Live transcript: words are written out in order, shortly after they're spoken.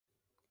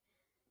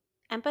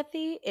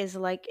Empathy is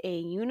like a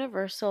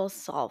universal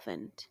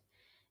solvent.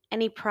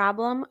 Any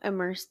problem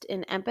immersed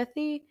in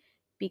empathy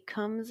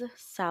becomes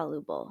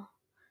soluble.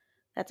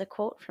 That's a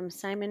quote from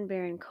Simon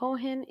Baron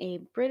Cohen,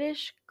 a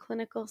British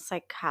clinical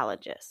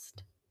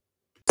psychologist.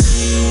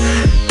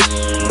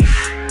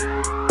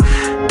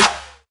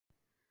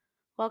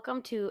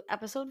 Welcome to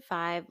episode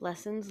 5,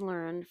 Lessons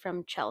Learned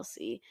from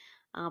Chelsea,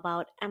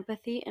 about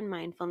empathy and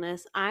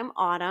mindfulness. I'm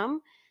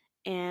Autumn,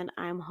 and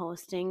I'm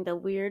hosting the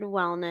Weird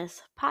Wellness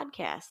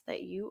podcast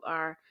that you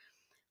are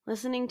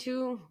listening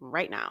to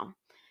right now.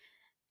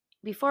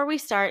 Before we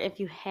start, if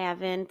you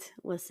haven't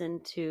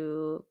listened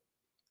to,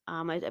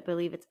 I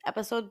believe it's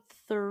episode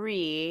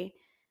 3,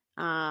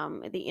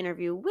 the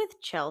interview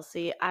with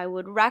Chelsea, I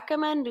would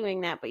recommend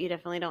doing that, but you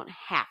definitely don't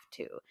have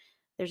to.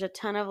 There's a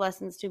ton of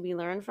lessons to be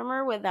learned from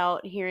her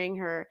without hearing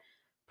her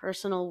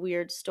personal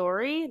weird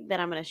story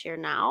that I'm going to share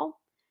now.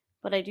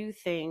 But I do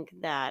think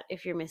that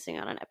if you're missing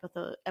out on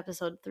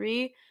episode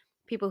 3,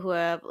 people who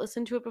have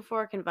listened to it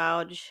before can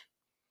vouch.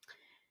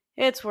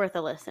 It's worth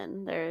a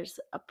listen. There's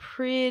a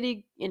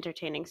pretty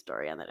entertaining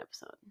story on that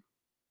episode.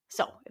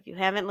 So if you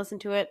haven't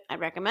listened to it, I'd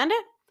recommend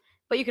it,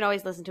 but you can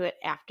always listen to it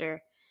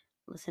after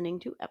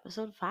listening to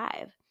episode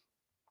 5.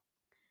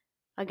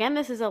 Again,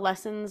 this is a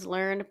lessons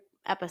learned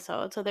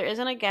episode, so there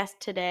isn't a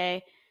guest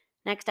today.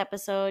 Next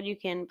episode, you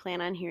can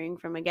plan on hearing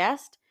from a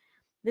guest.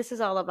 This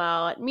is all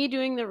about me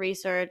doing the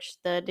research,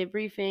 the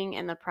debriefing,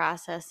 and the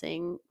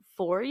processing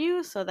for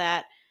you so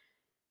that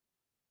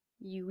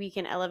we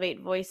can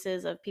elevate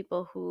voices of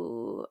people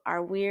who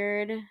are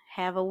weird,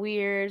 have a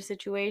weird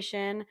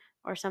situation,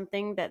 or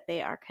something that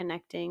they are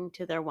connecting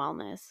to their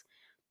wellness.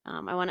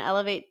 I want to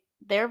elevate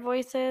their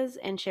voices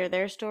and share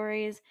their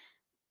stories,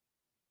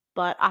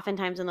 but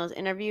oftentimes in those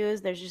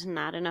interviews, there's just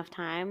not enough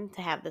time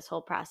to have this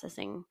whole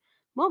processing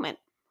moment.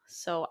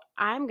 So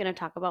I'm going to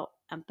talk about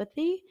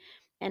empathy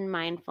and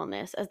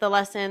mindfulness as the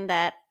lesson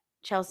that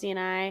Chelsea and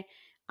I,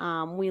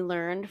 we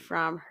learned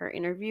from her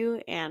interview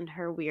and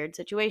her weird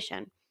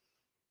situation.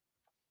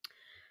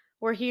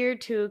 We're here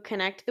to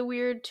connect the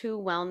weird to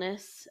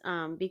wellness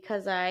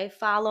because I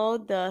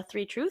followed the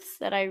 3 truths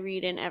that I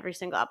read in every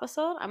single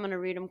episode. I'm going to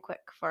read them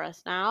quick for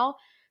us now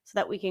so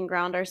that we can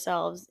ground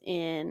ourselves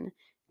in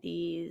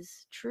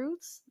these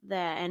truths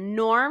and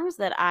norms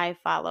that I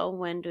follow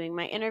when doing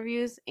my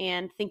interviews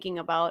and thinking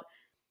about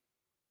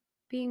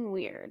being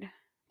weird.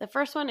 The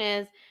first one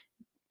is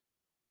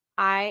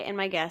I and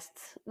my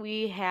guests,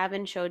 we have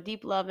and show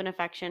deep love and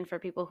affection for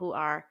people who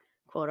are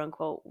quote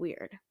unquote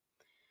weird.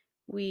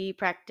 We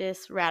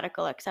practice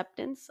radical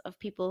acceptance of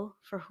people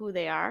for who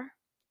they are.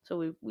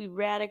 So we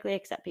radically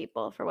accept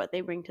people for what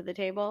they bring to the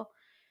table.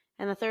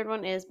 And the third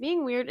one is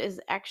being weird is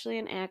actually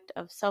an act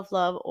of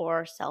self-love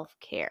or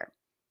self-care.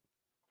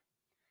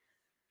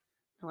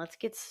 Now let's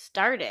get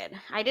started.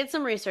 I did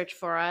some research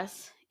for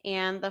us,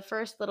 and the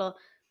first little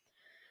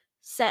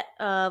set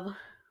of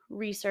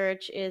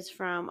research is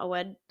from a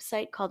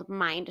website called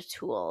Mind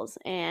Tools.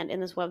 And in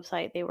this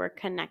website, they were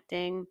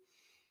connecting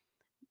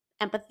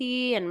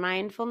empathy and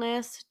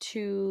mindfulness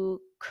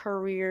to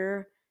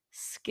career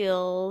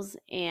skills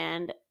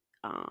and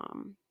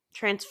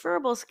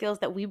transferable skills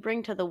that we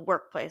bring to the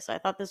workplace. So I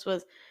thought this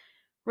was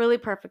really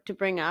perfect to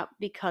bring up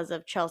because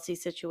of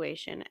Chelsea's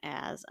situation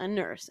as a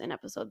nurse in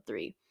episode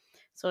 3.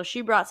 So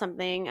she brought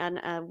something,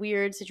 a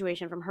weird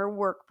situation from her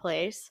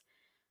workplace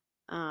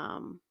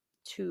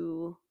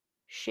to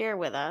share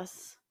with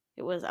us.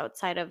 It was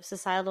outside of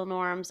societal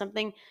norms,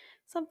 something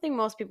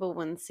most people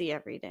wouldn't see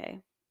every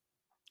day.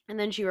 And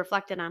then she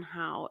reflected on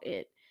how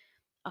it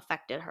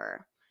affected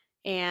her.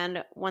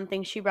 And one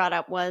thing she brought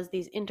up was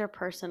these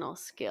interpersonal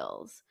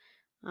skills,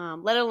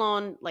 let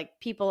alone like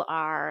people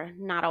are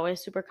not always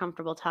super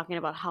comfortable talking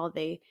about how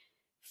they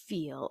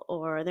feel,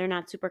 or they're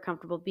not super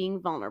comfortable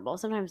being vulnerable.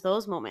 Sometimes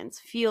those moments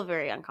feel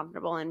very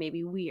uncomfortable and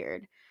maybe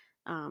weird.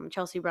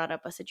 Chelsea brought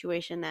up a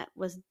situation that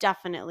was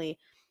definitely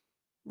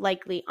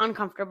likely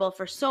uncomfortable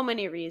for so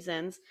many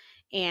reasons.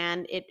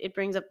 And it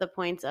brings up the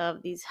points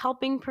of these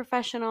helping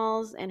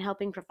professionals and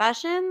helping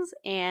professions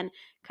and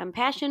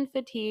compassion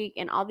fatigue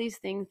and all these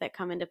things that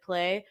come into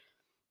play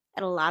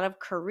at a lot of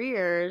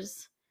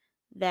careers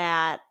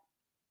that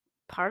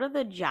part of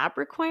the job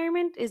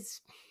requirement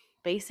is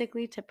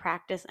basically to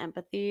practice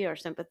empathy or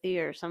sympathy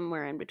or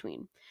somewhere in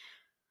between.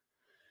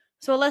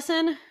 So a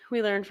lesson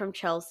we learned from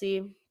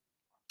Chelsea,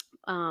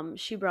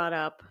 she brought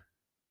up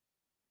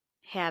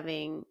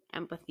having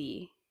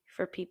empathy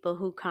for people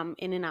who come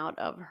in and out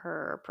of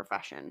her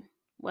profession,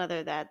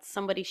 whether that's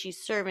somebody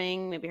she's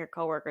serving, maybe her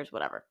coworkers,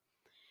 whatever.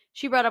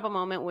 She brought up a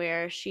moment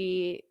where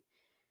she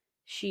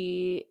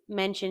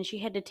mentioned she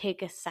had to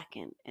take a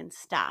second and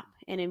stop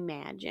and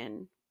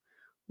imagine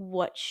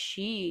what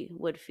she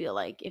would feel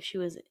like if she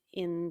was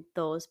in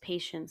those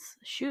patients'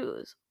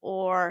 shoes,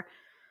 or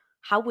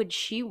how would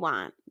she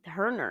want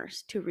her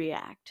nurse to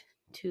react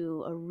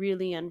to a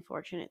really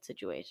unfortunate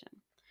situation.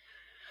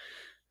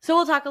 So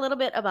we'll talk a little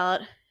bit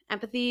about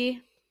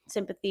empathy,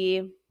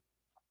 sympathy,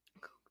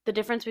 the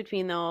difference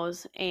between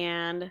those,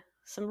 and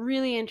some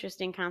really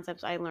interesting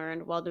concepts I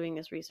learned while doing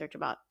this research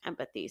about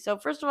empathy. So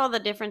first of all, the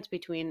difference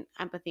between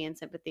empathy and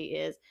sympathy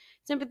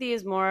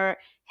is more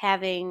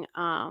having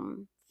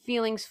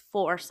feelings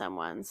for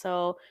someone.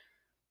 So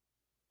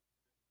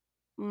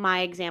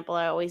my example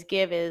I always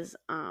give is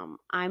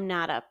I'm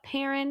not a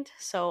parent.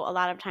 So a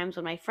lot of times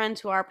when my friends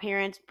who are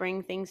parents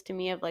bring things to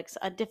me of like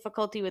a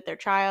difficulty with their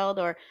child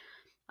or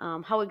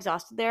how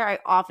exhausted they are, I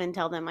often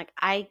tell them like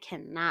I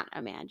cannot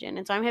imagine,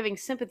 and so I'm having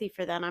sympathy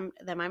for them.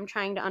 I'm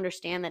trying to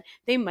understand that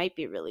they might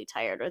be really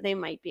tired or they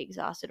might be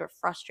exhausted or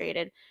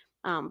frustrated,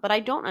 but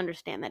I don't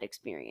understand that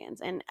experience.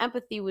 And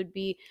empathy would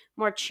be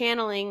more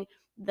channeling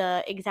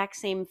the exact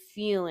same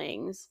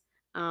feelings,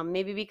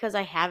 maybe because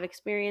I have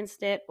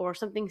experienced it or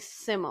something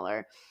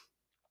similar.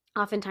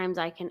 Oftentimes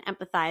I can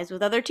empathize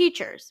with other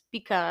teachers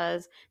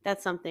because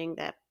that's something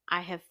that I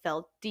have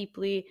felt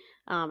deeply,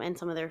 and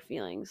some of their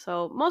feelings.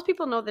 So most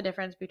people know the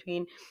difference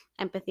between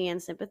empathy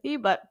and sympathy,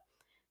 but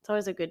it's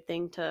always a good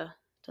thing to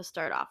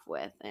start off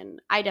with.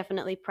 And I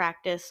definitely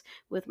practice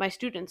with my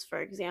students,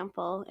 for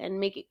example,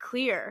 and make it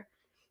clear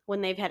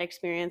when they've had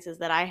experiences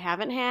that I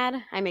haven't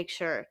had. I make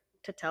sure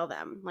to tell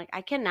them, like,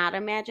 I cannot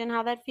imagine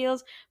how that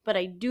feels, but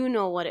I do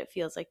know what it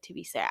feels like to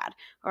be sad,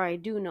 or I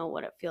do know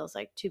what it feels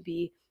like to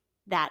be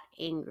that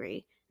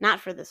angry. Not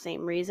for the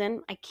same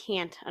reason. I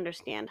can't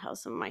understand how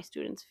some of my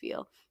students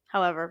feel.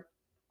 However,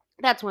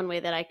 that's one way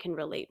that I can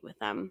relate with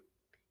them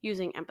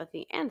using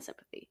empathy and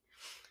sympathy.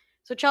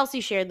 So Chelsea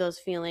shared those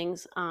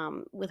feelings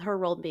with her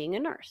role being a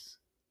nurse.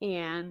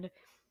 And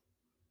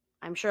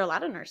I'm sure a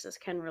lot of nurses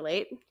can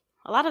relate.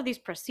 A lot of these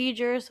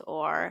procedures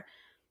or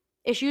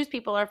issues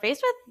people are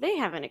faced with, they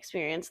haven't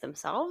experienced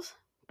themselves,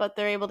 but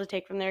they're able to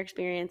take from their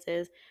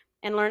experiences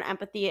and learn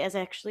empathy as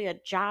actually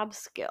a job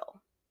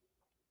skill.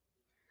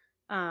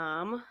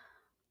 Um,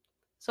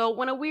 So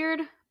when a weird,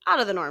 out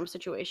of the norm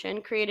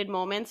situation created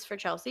moments for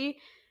Chelsea,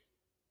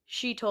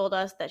 she told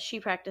us that she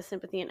practiced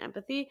sympathy and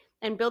empathy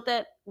and built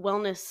that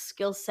wellness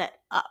skill set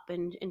up.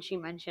 And she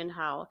mentioned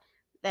how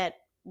that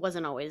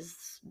wasn't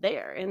always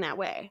there in that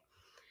way.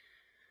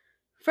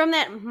 From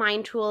that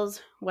Mind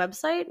Tools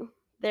website,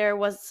 there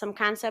was some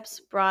concepts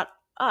brought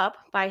up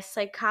by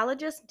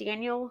psychologist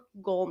Daniel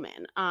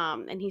Goleman.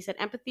 And he said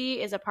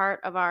empathy is a part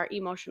of our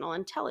emotional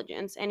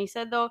intelligence. And he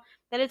said, though,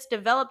 that it's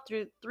developed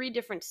through 3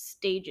 different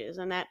stages,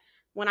 and that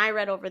when I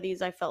read over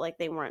these, I felt like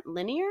they weren't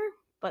linear,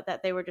 but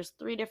that they were just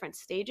 3 different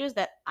stages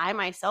that I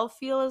myself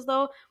feel as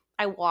though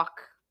I walk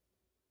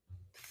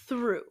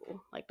through,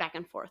 like back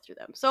and forth through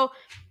them. So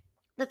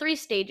the 3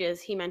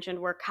 stages he mentioned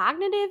were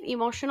cognitive,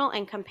 emotional,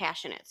 and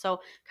compassionate. So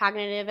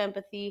cognitive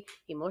empathy,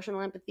 emotional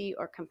empathy,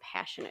 or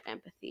compassionate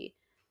empathy.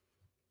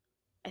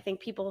 I think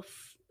people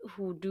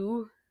who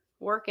do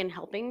work in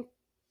helping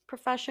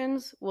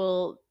professions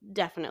will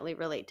definitely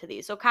relate to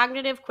these. So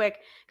cognitive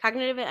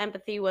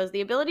empathy was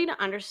the ability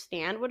to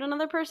understand what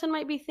another person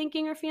might be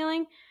thinking or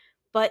feeling,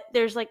 but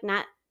there's like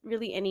not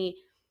really any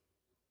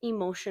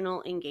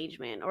emotional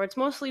engagement, or it's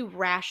mostly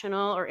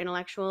rational or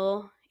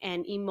intellectual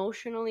and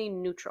emotionally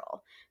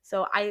neutral.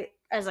 So I,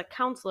 as a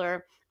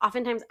counselor,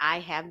 oftentimes I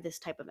have this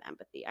type of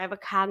empathy. I have a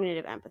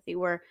cognitive empathy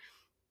where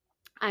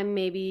I'm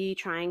maybe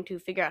trying to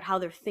figure out how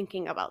they're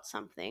thinking about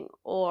something,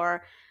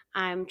 or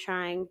I'm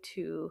trying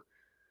to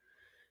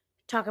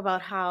talk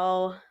about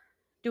how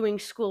doing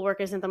schoolwork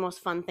isn't the most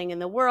fun thing in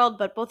the world,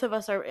 but both of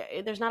us are,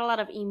 there's not a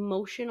lot of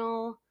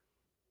emotional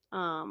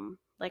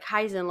like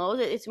highs and lows.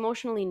 It's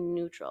emotionally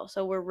neutral,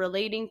 so we're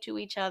relating to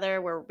each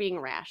other, we're being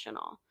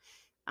rational.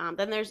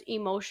 Then there's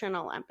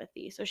emotional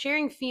empathy, so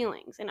sharing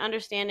feelings and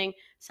understanding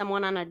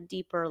someone on a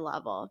deeper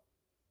level.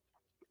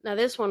 Now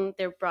this one,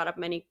 they brought up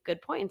many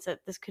good points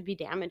that this could be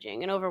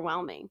damaging and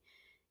overwhelming,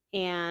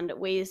 and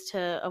ways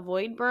to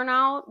avoid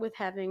burnout with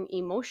having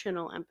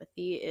emotional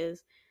empathy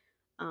is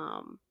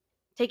um,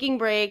 taking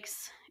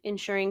breaks,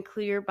 ensuring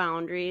clear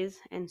boundaries,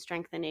 and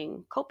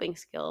strengthening coping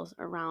skills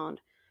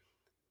around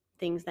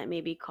things that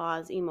maybe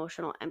cause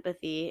emotional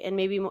empathy. And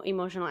maybe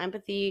emotional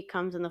empathy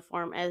comes in the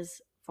form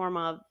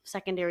of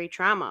secondary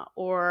trauma,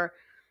 or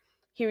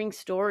hearing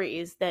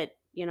stories that,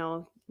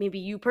 maybe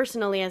you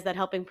personally as that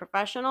helping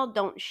professional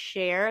don't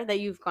share that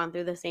you've gone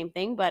through the same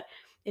thing, but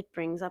it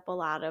brings up a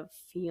lot of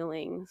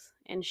feelings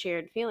and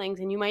shared feelings,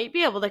 and you might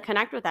be able to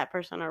connect with that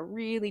person on a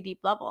really deep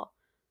level,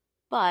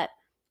 but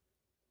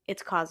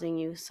it's causing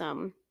you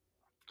some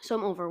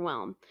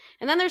overwhelm.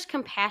 And then there's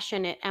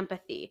compassionate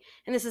empathy,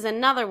 and this is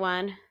another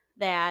one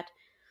that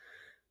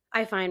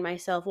I find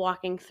myself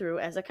walking through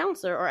as a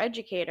counselor or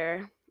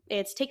educator.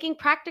 It's taking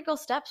practical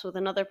steps with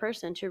another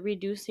person to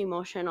reduce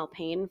emotional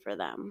pain for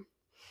them.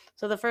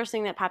 So the first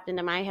thing that popped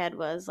into my head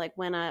was like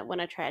when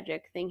a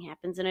tragic thing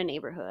happens in a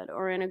neighborhood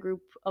or in a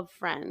group of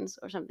friends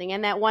or something,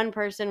 and that one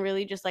person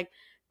really just like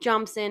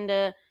jumps in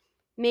to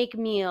make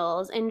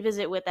meals and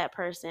visit with that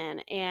person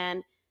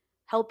and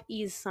help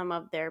ease some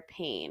of their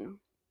pain.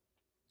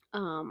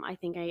 I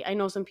think I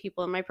know some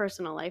people in my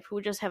personal life who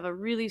just have a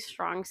really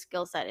strong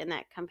skill set in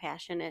that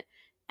compassionate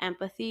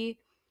empathy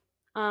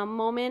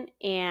moment.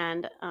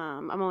 And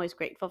I'm always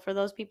grateful for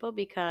those people,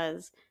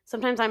 because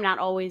sometimes I'm not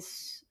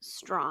always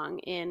strong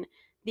in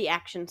the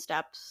action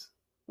steps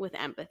with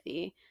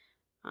empathy.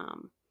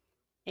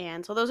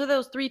 And so those are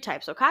those three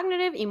types. So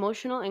cognitive,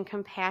 emotional, and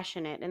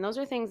compassionate. And those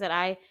are things that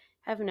I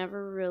have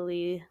never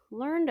really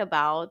learned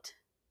about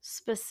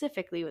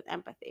specifically with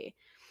empathy.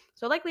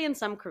 So likely in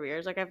some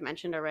careers, like I've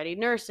mentioned already,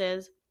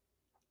 nurses,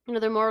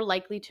 they're more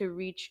likely to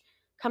reach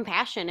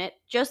compassionate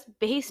just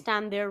based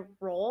on their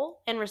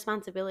role and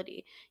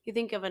responsibility. You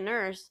think of a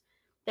nurse,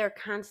 they're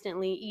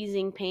constantly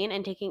easing pain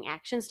and taking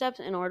action steps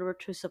in order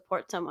to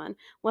support someone,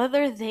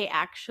 whether they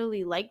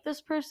actually like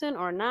this person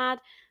or not,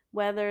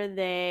 whether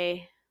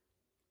they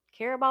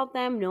care about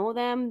them,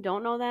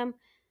 don't know them,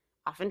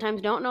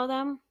 oftentimes don't know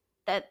them.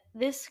 That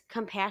this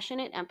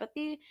compassionate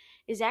empathy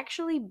is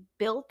actually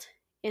built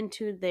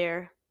into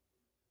their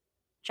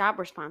job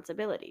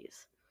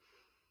responsibilities.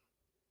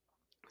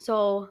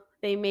 So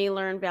they may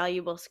learn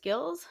valuable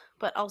skills,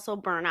 but also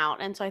burn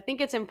out. And so I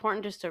think it's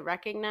important just to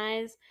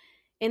recognize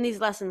in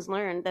these lessons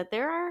learned that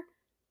there are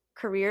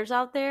careers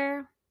out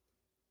there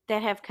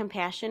that have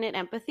compassionate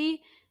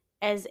empathy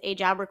as a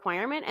job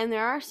requirement, and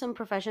there are some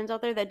professions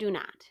out there that do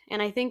not.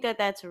 And I think that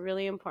that's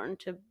really important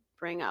to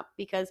bring up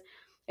because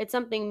it's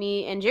something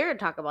me and Jared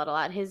talk about a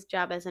lot. His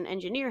job as an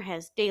engineer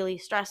has daily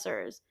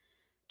stressors,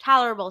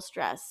 tolerable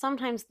stress,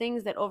 sometimes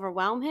things that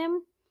overwhelm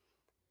him,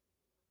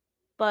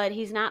 but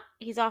he's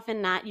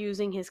often not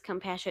using his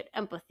compassionate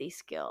empathy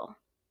skill.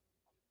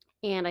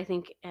 And I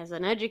think as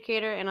an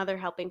educator and other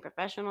helping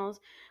professionals,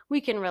 we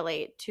can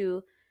relate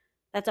to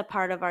that's a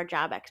part of our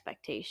job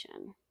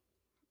expectation.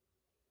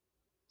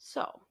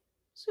 So,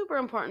 super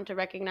important to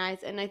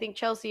recognize. And I think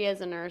Chelsea,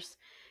 as a nurse,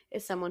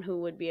 is someone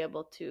who would be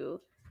able to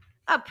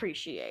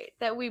appreciate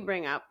that we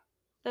bring up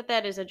that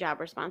that is a job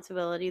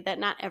responsibility that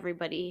not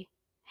everybody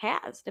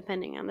has,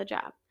 depending on the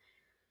job.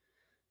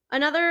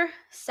 Another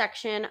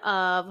section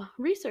of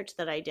research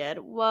that I did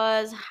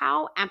was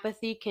how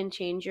empathy can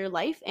change your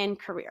life and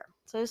career.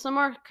 So there's some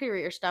more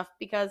career stuff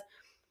because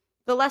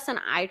the lesson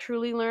I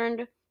truly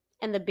learned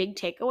and the big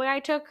takeaway I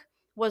took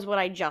was what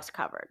I just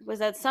covered, was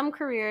that some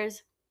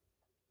careers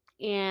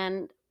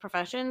and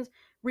professions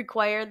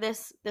require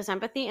this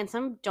empathy and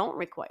some don't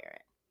require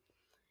it.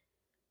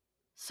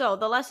 So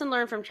the lesson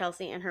learned from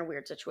Chelsea and her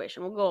weird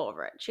situation, we'll go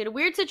over it. She had a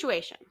weird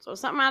situation, so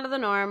something out of the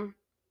norm.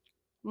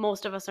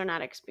 Most of us are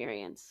not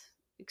experiencing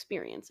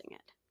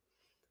it.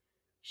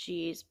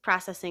 She's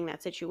processing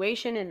that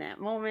situation in that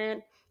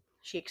moment.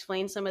 She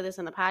explains some of this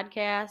in the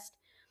podcast.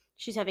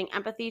 She's having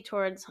empathy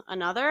towards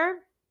another.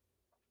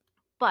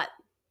 But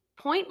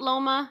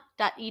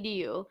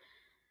pointloma.edu,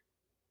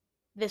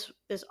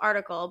 this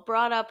article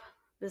brought up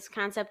this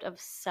concept of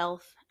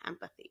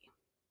self-empathy.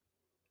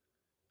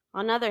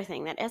 Another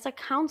thing that as a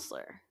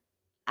counselor,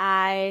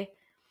 I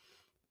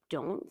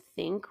don't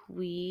think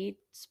we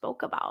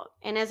spoke about.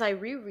 And as I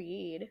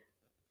reread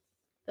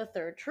the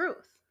third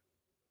truth,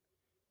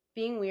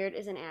 being weird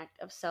is an act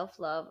of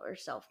self-love or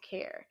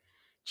self-care.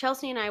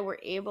 Chelsea and I were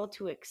able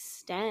to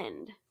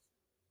extend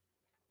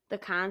the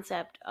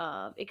concept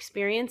of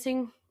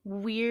experiencing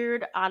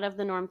weird, out of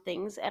the norm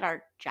things at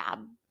our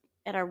job,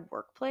 at our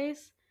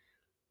workplace,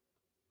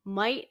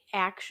 might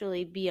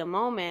actually be a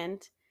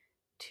moment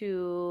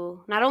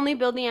to not only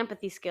build the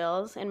empathy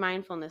skills and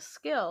mindfulness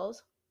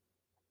skills,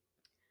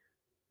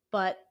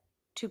 but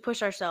to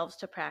push ourselves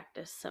to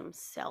practice some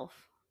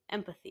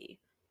self-empathy.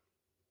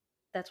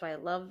 That's why I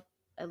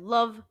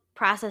love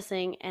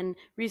processing and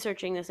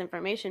researching this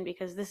information,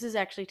 because this is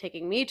actually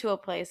taking me to a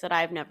place that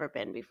I've never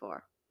been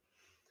before.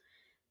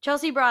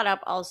 Chelsea brought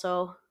up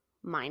also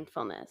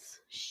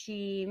mindfulness.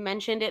 She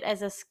mentioned it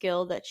as a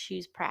skill that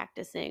she's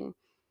practicing,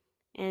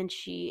 and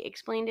she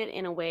explained it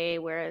in a way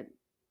where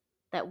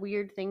that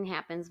weird thing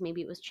happens.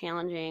 Maybe it was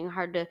challenging,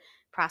 hard to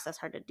process,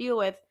 hard to deal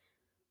with,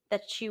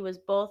 that she was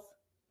both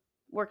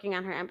working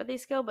on her empathy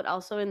skill, but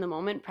also in the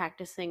moment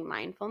practicing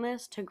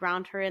mindfulness to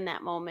ground her in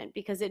that moment,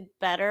 because it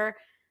better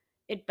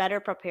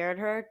prepared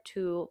her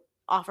to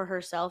offer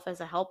herself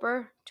as a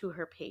helper to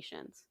her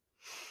patients.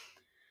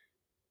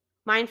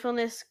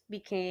 Mindfulness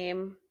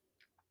became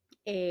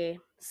a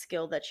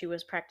skill that she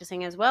was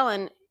practicing as well.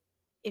 And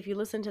if you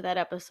listen to that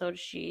episode,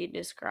 she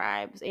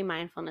describes a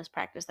mindfulness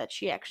practice that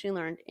she actually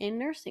learned in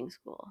nursing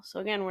school. So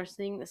again, we're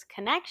seeing this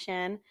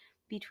connection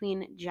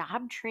between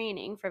job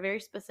training for a very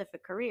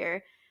specific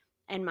career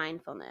and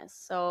mindfulness.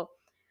 So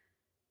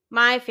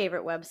my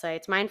favorite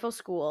websites, Mindful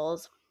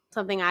Schools,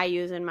 something I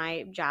use in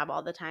my job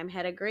all the time,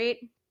 had a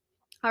great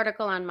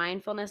article on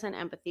mindfulness and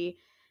empathy.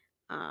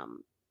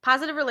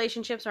 Positive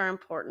relationships are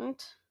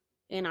important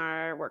in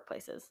our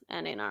workplaces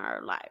and in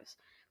our lives.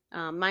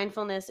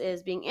 Mindfulness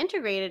is being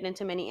integrated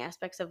into many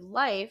aspects of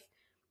life,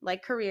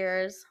 like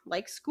careers,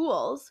 like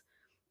schools,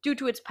 due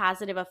to its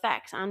positive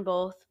effects on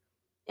both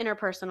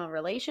interpersonal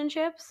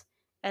relationships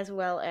as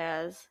well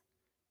as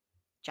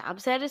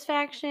job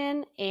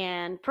satisfaction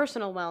and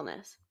personal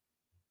wellness.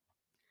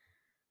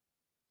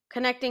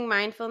 Connecting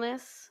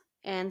mindfulness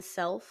and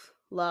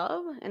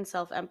self-love and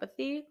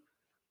self-empathy,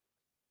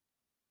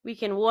 we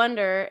can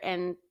wonder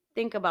and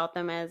think about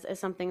them as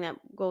something that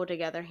go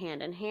together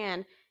hand in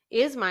hand.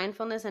 Is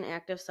mindfulness an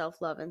act of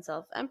self-love and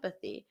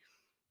self-empathy?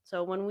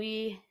 So when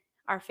we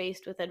are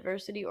faced with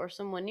adversity or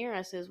someone near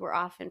us is we're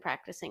often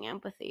practicing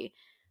empathy.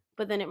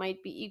 But then it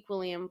might be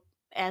equally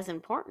as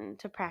important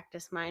to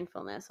practice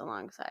mindfulness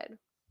alongside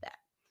that.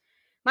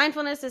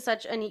 Mindfulness is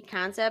such a neat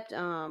concept.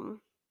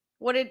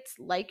 What it's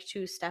like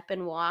to step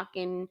and walk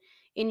in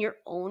your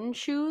own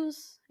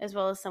shoes as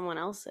well as someone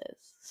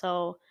else's.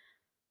 So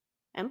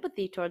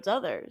empathy towards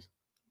others.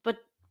 But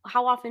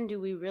how often do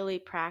we really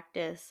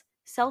practice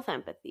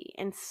self-empathy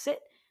and sit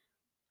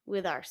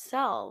with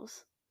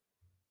ourselves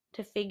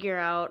to figure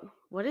out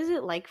what is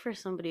it like for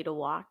somebody to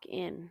walk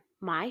in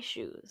my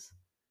shoes?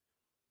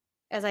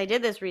 As I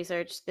did this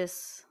research,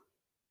 this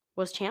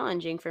was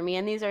challenging for me,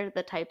 and these are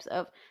the types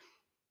of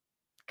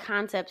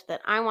concepts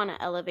that I want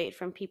to elevate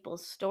from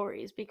people's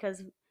stories,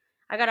 because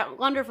I got a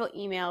wonderful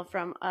email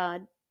from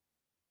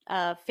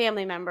a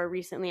family member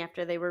recently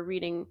after they were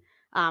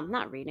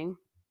not reading,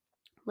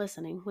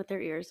 listening with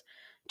their ears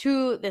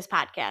to this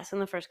podcast in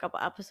the first couple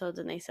episodes,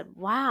 and they said,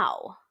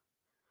 "Wow,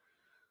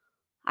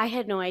 I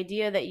had no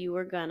idea that you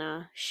were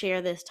gonna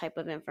share this type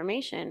of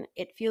information.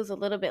 It feels a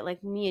little bit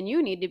like me and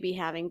you need to be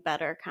having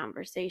better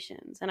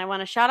conversations." And I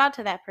want to shout out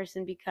to that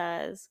person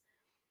because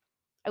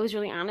I was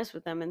really honest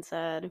with them and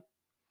said,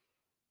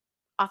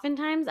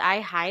 oftentimes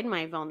I hide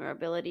my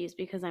vulnerabilities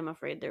because I'm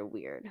afraid they're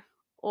weird,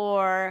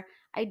 or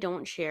I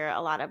don't share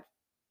a lot of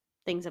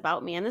things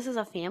about me. And this is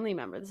a family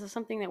member. This is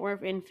something that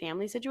we're in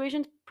family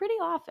situations pretty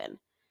often.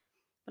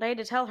 But I had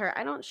to tell her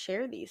I don't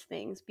share these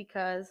things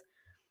because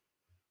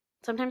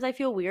sometimes I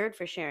feel weird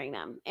for sharing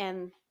them.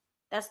 And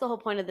that's the whole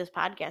point of this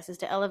podcast, is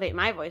to elevate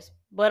my voice,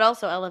 but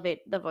also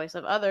elevate the voice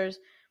of others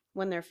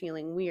when they're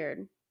feeling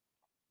weird.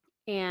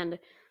 And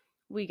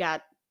we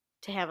got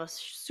to have a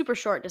super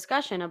short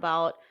discussion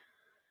about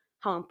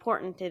how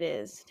important it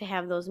is to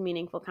have those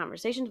meaningful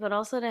conversations, but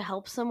also to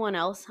help someone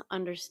else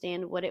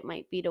understand what it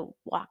might be to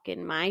walk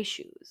in my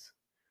shoes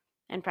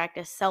and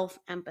practice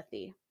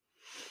self-empathy.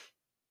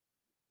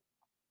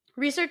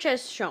 Research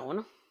has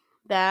shown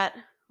that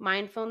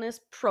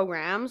mindfulness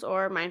programs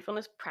or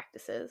mindfulness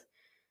practices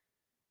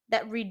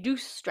that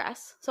reduce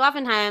stress. So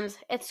oftentimes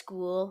at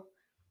school,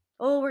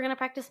 oh, we're going to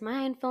practice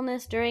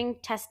mindfulness during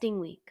testing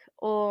week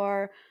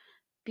or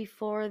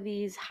before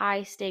these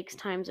high stakes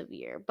times of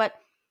year. But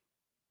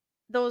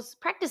those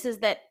practices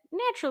that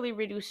naturally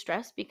reduce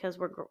stress because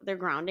they're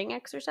grounding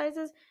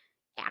exercises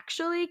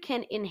actually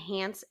can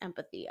enhance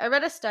empathy. I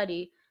read a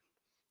study.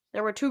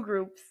 There were two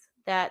groups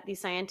that the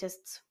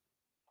scientists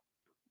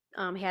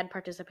had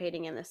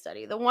participating in this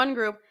study. The one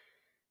group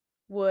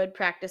would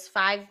practice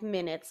 5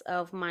 minutes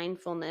of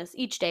mindfulness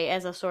each day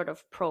as a sort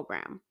of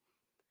program,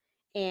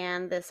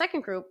 and the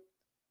second group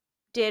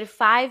did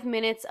 5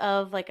 minutes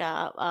of like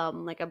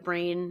a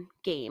brain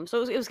game.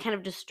 So it was kind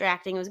of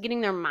distracting. It was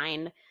getting their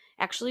mind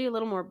actually a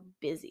little more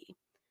busy.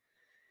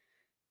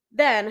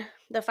 Then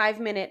the 5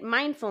 minute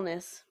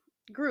mindfulness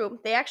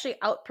group, they actually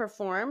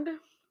outperformed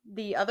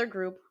the other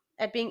group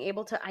at being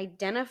able to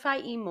identify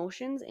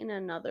emotions in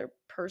another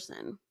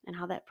person and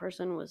how that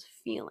person was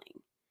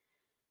feeling.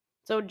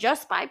 So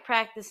just by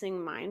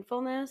practicing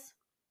mindfulness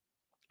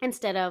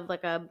instead of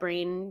like a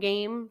brain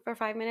game for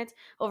 5 minutes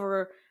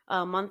over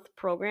a month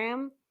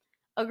program,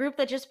 a group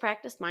that just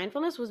practiced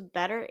mindfulness was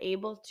better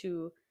able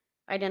to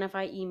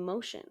identify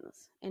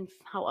emotions and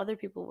how other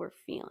people were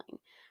feeling.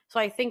 So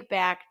I think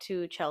back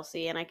to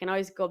Chelsea, and I can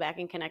always go back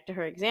and connect to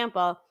her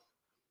example,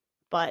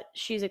 but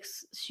she's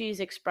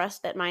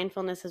expressed that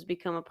mindfulness has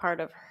become a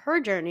part of her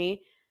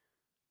journey.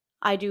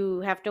 I do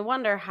have to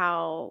wonder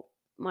how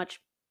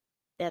much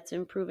that's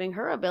improving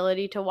her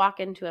ability to walk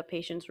into a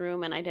patient's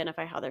room and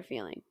identify how they're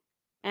feeling,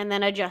 and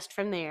then adjust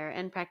from there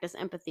and practice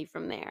empathy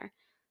from there.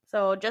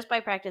 So just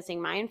by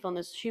practicing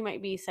mindfulness, she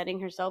might be setting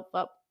herself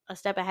up a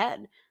step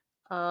ahead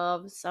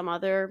of some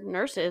other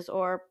nurses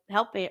or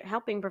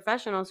helping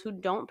professionals who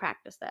don't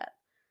practice that.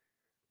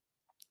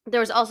 There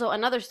was also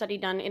another study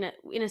done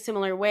in a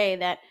similar way,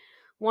 that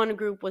one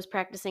group was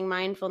practicing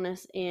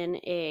mindfulness in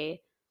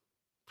a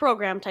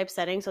program type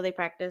setting, so they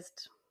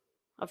practiced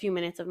a few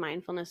minutes of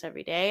mindfulness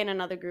every day, and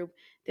another group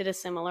did a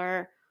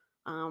similar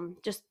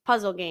just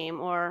puzzle game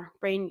or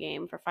brain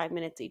game for 5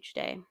 minutes each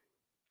day.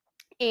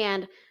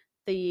 And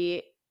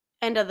the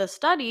end of the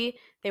study,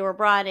 they were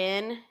brought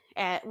in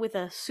with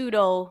a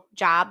pseudo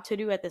job to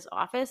do at this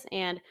office,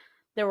 and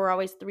there were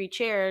always 3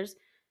 chairs.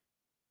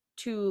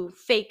 2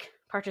 fake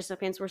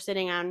participants were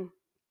sitting on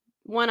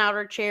one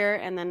outer chair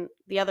and then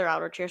the other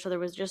outer chair, so there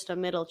was just a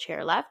middle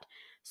chair left.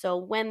 So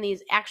when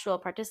these actual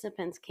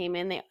participants came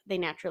in, they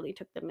naturally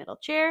took the middle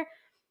chair,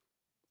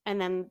 and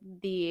then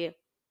the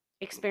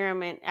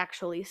experiment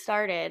actually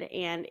started,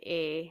 and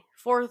a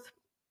 4th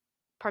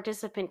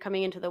participant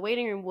coming into the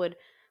waiting room would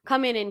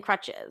come in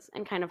crutches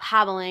and kind of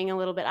hobbling a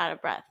little bit out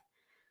of breath.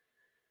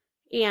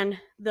 And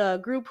the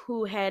group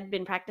who had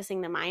been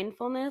practicing the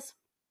mindfulness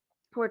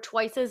were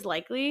twice as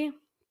likely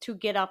to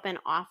get up and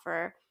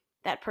offer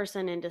that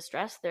person in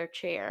distress their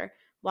chair,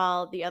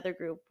 while the other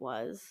group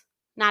was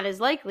not as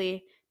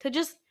likely to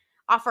just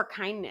offer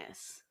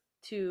kindness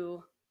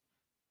to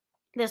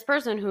this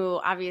person who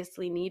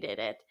obviously needed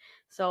it.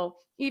 So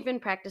even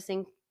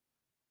practicing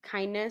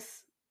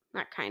kindness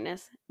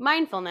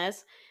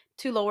mindfulness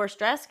to lower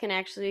stress can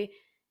actually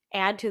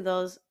add to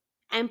those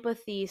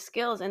empathy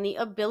skills and the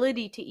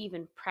ability to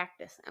even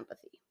practice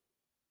empathy.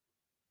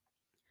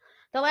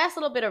 The last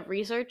little bit of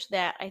research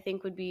that I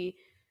think would be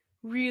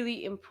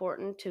really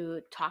important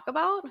to talk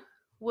about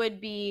would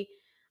be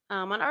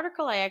an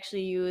article I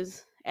actually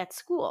use at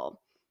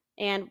school.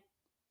 And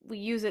we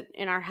use it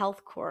in our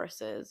health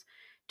courses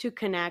to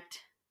connect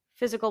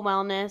physical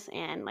wellness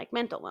and like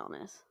mental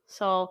wellness.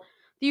 So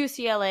the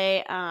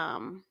UCLA,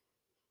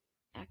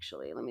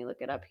 actually, let me look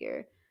it up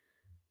here.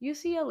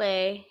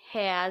 UCLA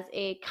has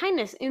a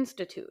kindness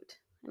institute,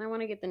 and I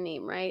want to get the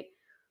name right.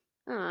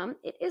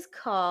 It is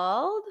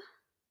called,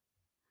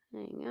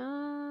 hang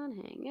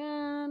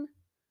on,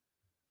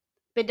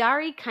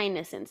 Bidari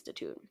Kindness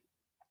Institute.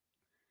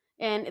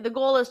 And the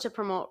goal is to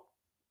promote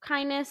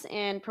kindness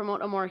and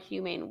promote a more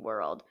humane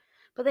world.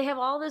 But they have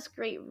all this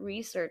great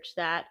research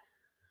that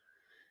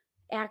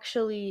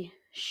actually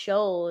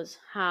shows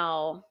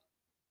how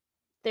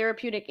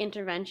therapeutic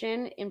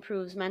intervention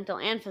improves mental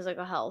and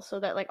physical health. So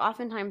that, like,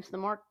 oftentimes the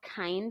more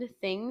kind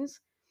things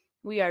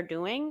we are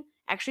doing,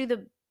 actually,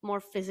 the more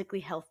physically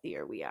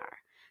healthier we are.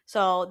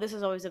 So this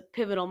is always a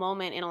pivotal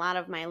moment in a lot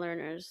of my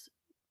learners'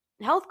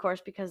 health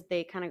course because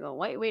they kind of go,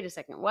 wait a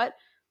second, what?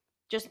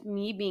 Just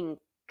me being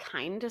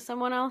kind to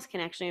someone else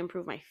can actually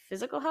improve my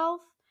physical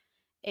health?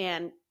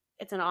 And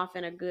it's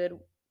often a good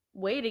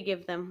way to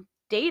give them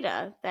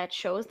data that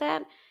shows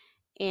that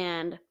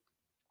and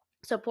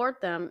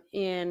support them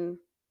in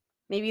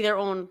maybe their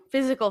own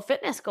physical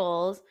fitness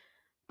goals,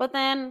 but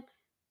then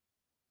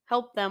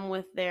help them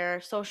with their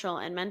social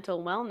and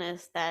mental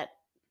wellness, that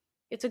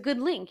it's a good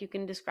link. You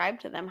can describe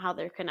to them how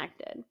they're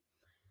connected.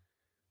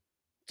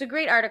 It's a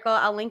great article.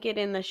 I'll link it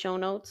in the show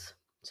notes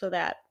so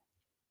that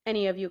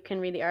any of you can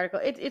read the article.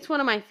 It's one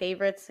of my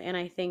favorites, and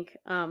I think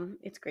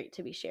it's great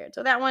to be shared.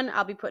 So that one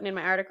I'll be putting in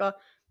my article,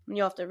 and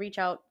you'll have to reach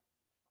out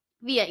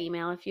via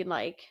email if you'd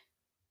like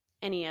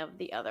any of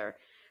the other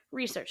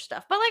research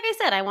stuff. But like I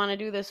said, I want to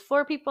do this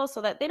for people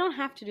so that they don't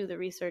have to do the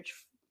research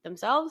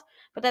themselves,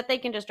 but that they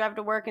can just drive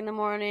to work in the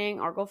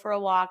morning or go for a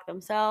walk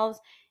themselves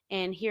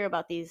and hear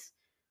about these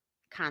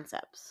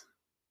concepts.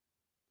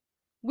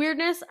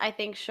 Weirdness, I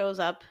think, shows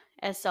up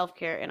as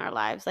self-care in our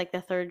lives, like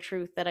the third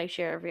truth that I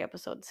share every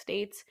episode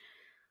states.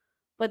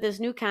 But this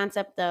new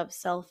concept of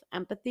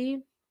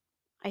self-empathy,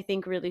 I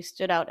think, really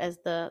stood out as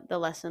the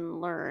lesson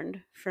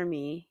learned for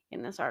me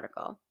in this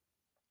article.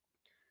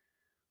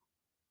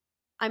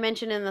 I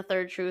mentioned in the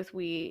third truth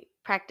we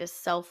practice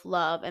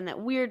self-love, and that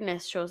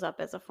weirdness shows up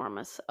as a form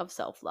of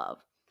self-love.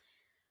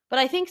 But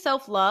I think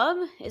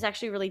self-love is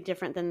actually really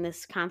different than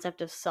this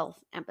concept of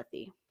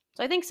self-empathy.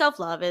 So I think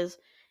self-love is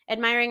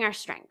admiring our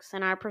strengths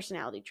and our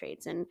personality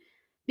traits and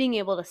being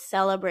able to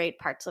celebrate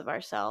parts of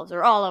ourselves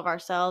or all of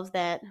ourselves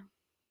that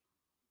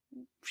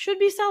should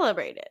be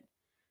celebrated.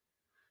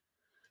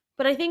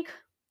 But I think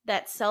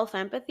that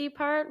self-empathy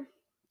part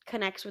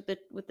connects with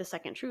the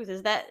second truth,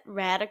 is that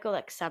radical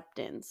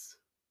acceptance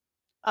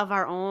of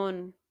our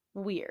own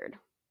weird.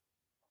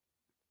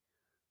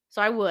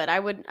 So I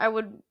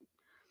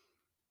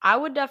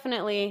would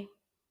definitely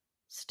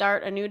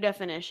start a new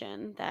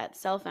definition that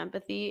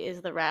self-empathy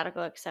is the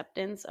radical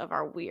acceptance of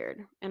our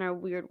weird and our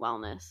weird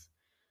wellness.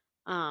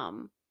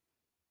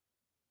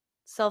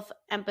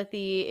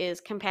 Self-empathy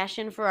is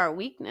compassion for our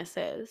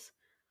weaknesses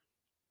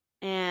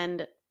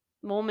and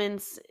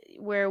moments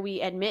where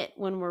we admit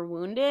when we're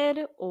wounded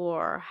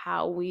or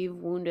how we've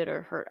wounded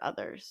or hurt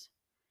others.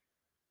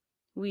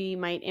 We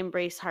might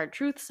embrace hard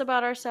truths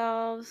about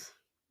ourselves,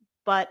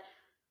 but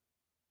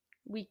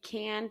we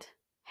can't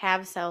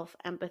have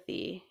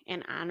self-empathy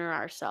and honor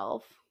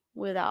ourselves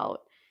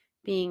without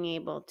being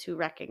able to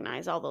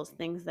recognize all those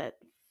things that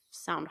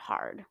sound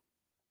hard.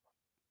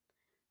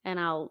 And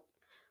I'll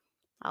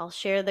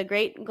share the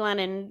great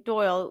Glennon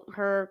Doyle,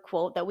 her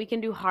quote that we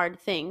can do hard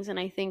things, and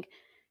I think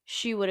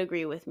she would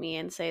agree with me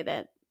and say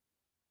that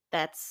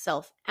that's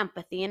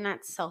self-empathy and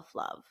not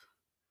self-love.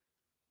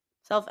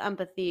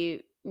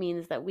 Self-empathy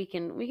means that we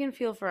can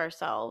feel for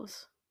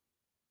ourselves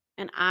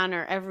and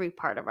honor every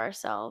part of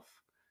ourselves,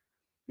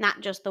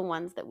 not just the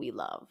ones that we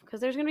love, because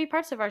there's going to be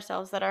parts of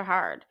ourselves that are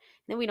hard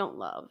and that we don't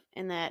love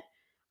and that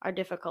are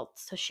difficult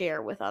to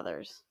share with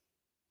others.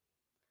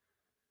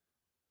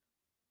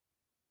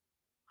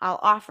 I'll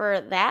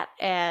offer that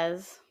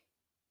as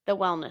the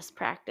wellness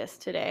practice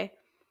today.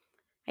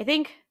 I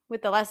think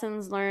with the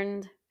lessons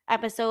learned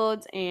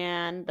episodes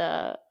and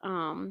the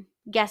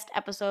guest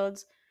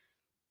episodes,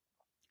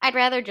 I'd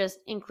rather just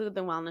include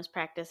the wellness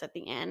practice at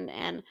the end.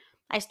 And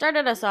I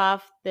started us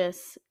off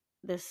this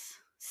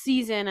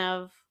season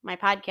of my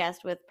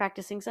podcast with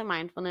practicing some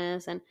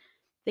mindfulness and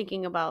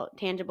thinking about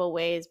tangible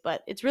ways,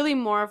 but it's really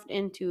morphed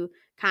into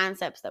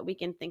concepts that we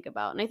can think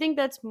about. And I think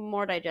that's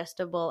more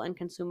digestible and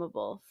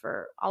consumable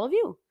for all of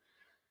you.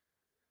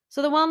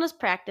 So the wellness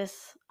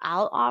practice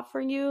I'll offer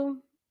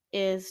you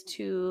is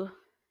to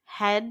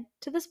head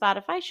to the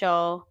Spotify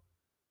show,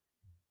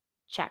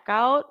 check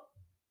out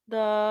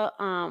the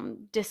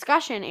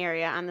discussion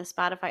area on the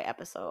Spotify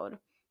episode,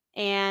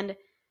 and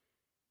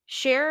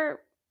share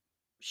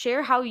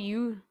share how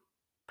you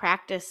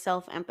practice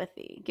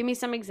self-empathy. Give me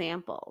some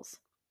examples.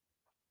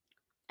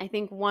 I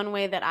think one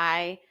way that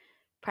I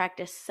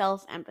practice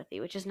self-empathy,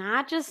 which is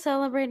not just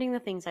celebrating the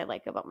things I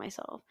like about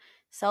myself.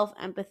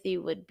 Self-empathy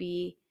would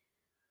be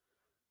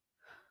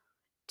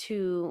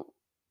to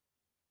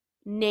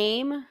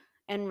name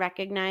and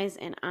recognize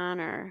and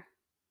honor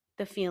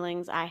the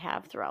feelings I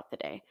have throughout the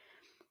day.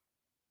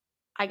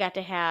 I got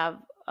to have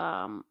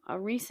a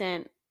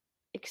recent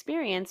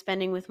experience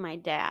spending with my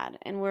dad,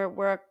 and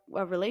we're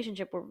a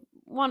relationship, we're a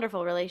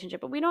wonderful relationship,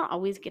 but we don't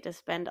always get to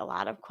spend a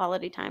lot of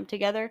quality time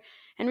together.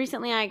 And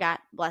recently I got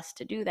blessed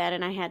to do that,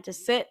 and I had to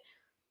sit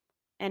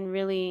and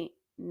really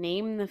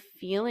name the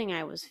feeling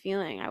I was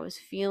feeling. I was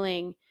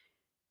feeling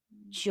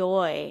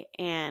joy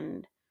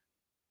and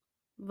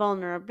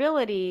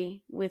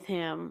vulnerability with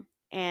him.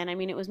 And I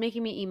mean, it was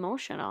making me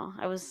emotional.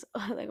 I was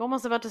like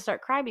almost about to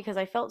start crying because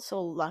I felt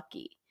so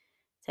lucky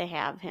to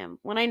have him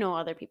when I know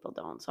other people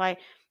don't. So I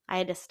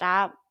had to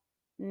stop,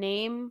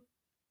 name,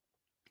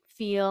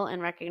 feel,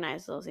 and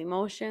recognize those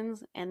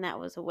emotions. And that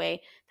was a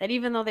way that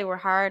even though they were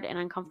hard and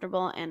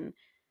uncomfortable and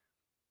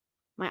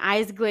my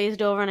eyes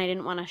glazed over and I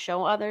didn't want to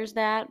show others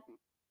that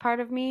part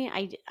of me,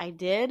 I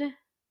did.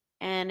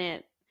 And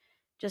it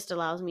just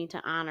allows me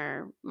to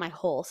honor my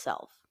whole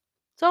self.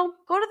 So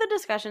go to the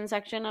discussion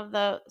section of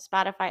the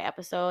Spotify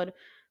episode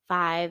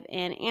 5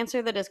 and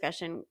answer the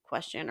discussion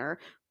question or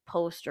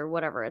post or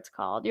whatever it's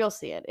called. You'll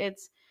see it.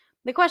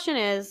 The question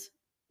is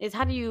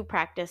how do you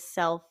practice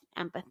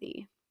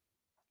self-empathy?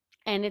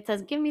 And it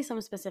says, give me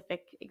some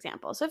specific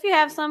examples. So if you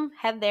have some,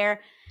 head there.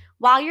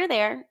 While you're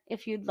there,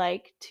 if you'd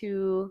like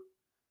to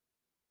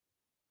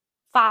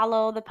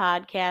follow the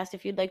podcast,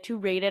 if you'd like to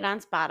rate it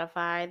on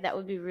Spotify, that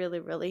would be really,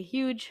 really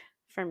huge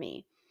for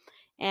me.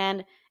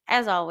 And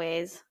as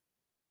always,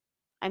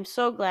 I'm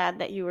so glad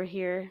that you were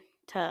here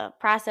to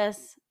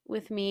process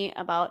with me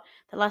about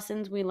the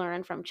lessons we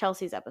learned from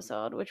Chelsea's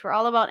episode, which were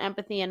all about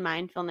empathy and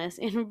mindfulness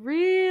in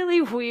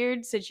really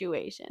weird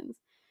situations.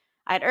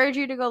 I'd urge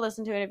you to go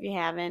listen to it if you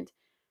haven't.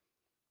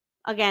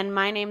 Again,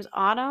 my name's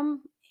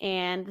Autumn,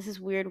 and this is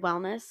Weird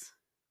Wellness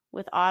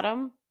with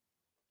Autumn.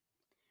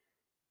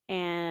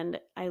 And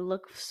I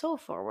look so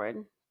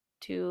forward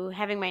to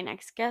having my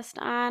next guest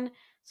on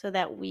so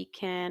that we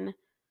can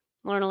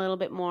learn a little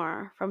bit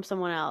more from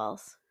someone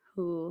else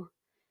who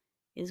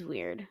is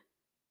weird.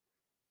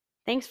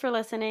 Thanks for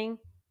listening,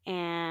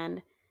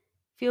 and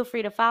feel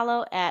free to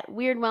follow at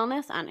Weird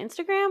Wellness on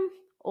Instagram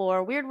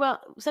or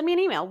send me an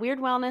email,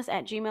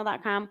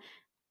 weirdwellness@gmail.com.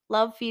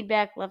 Love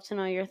feedback, love to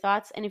know your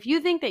thoughts. And if you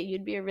think that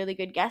you'd be a really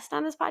good guest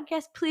on this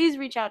podcast, please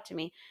reach out to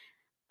me.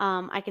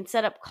 I can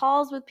set up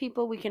calls with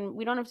people. We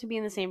don't have to be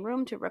in the same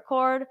room to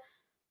record.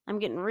 I'm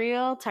getting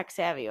real tech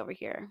savvy over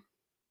here.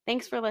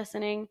 Thanks for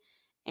listening,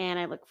 and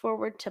I look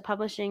forward to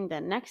publishing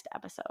the next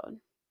episode.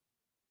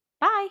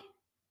 Bye.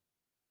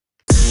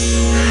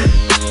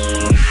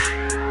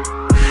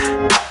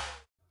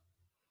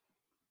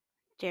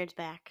 Jared's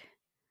back.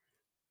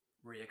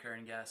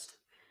 Reoccurring guest.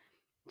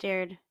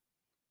 Jared,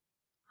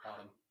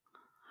 Autumn.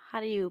 how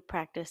do you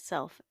practice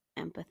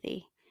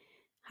self-empathy?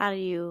 How do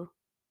you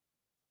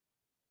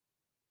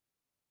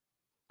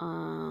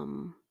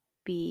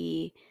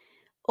be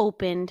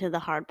open to the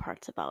hard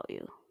parts about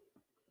you?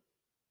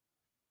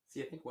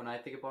 See, I think when I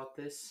think about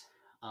this,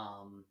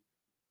 I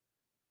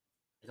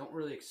don't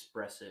really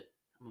express it.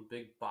 I'm a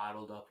big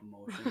bottled up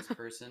emotions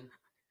person.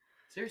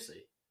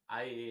 Seriously,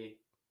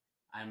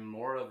 I'm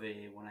more of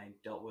a, when I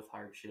dealt with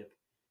hardship,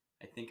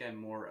 I think I'm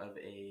more of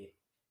a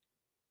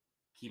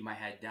keep my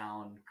head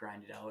down,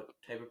 grind it out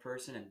type of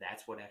person, and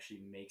that's what actually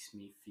makes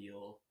me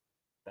feel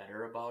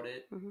better about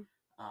it. Mm-hmm.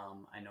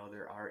 I know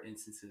there are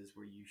instances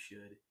where you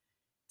should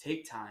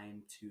take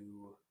time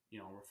to,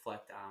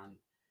 reflect on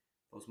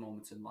those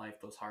moments in life,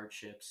 those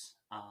hardships.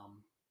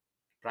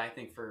 But I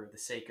think for the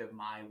sake of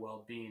my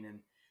well-being and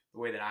the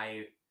way that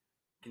I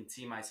can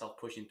see myself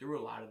pushing through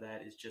a lot of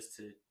that is just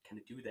to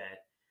kind of do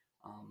that,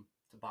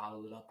 to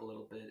bottle it up a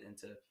little bit and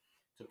to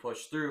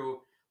push through.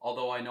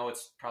 Although I know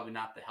it's probably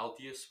not the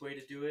healthiest way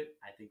to do it,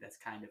 I think that's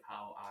kind of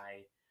how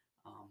I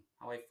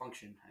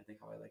function. I think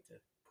how I like to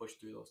push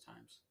through those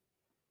times.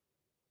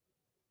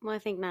 Well, I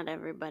think not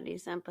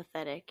everybody's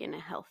empathetic in a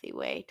healthy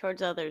way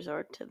towards others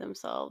or to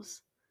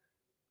themselves.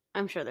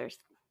 I'm sure there's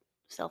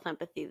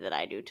self-empathy that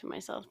I do to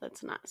myself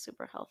that's not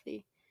super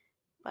healthy,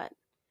 but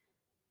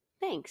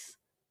thanks.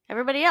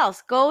 Everybody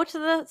else, go to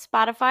the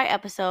Spotify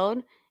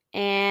episode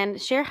and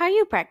share how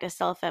you practice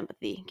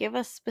self-empathy. Give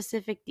us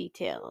specific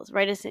details.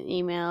 Write us an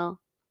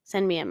email.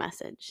 Send me a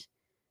message.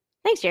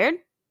 Thanks, Jared.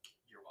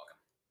 You're welcome.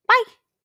 Bye.